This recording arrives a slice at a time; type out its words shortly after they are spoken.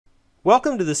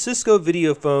Welcome to the Cisco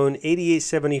Videophone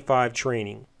 8875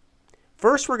 training.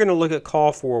 First, we're going to look at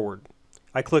call forward.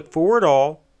 I click forward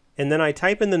all, and then I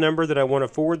type in the number that I want to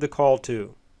forward the call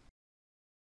to.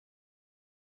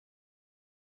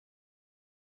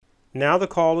 Now the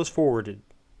call is forwarded.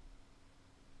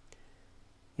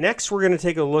 Next, we're going to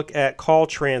take a look at call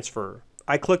transfer.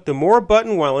 I click the More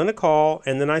button while in a call,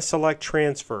 and then I select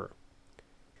Transfer.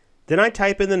 Then I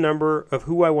type in the number of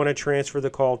who I want to transfer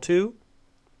the call to.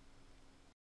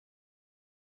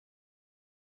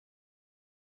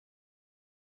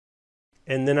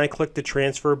 And then I click the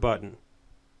Transfer button.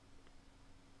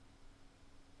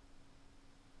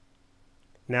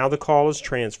 Now the call is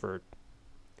transferred.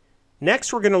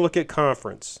 Next, we're going to look at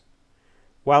conference.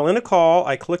 While in a call,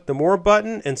 I click the More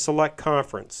button and select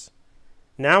Conference.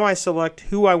 Now I select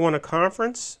who I want to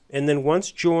conference, and then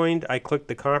once joined, I click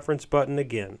the Conference button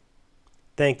again.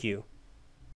 Thank you.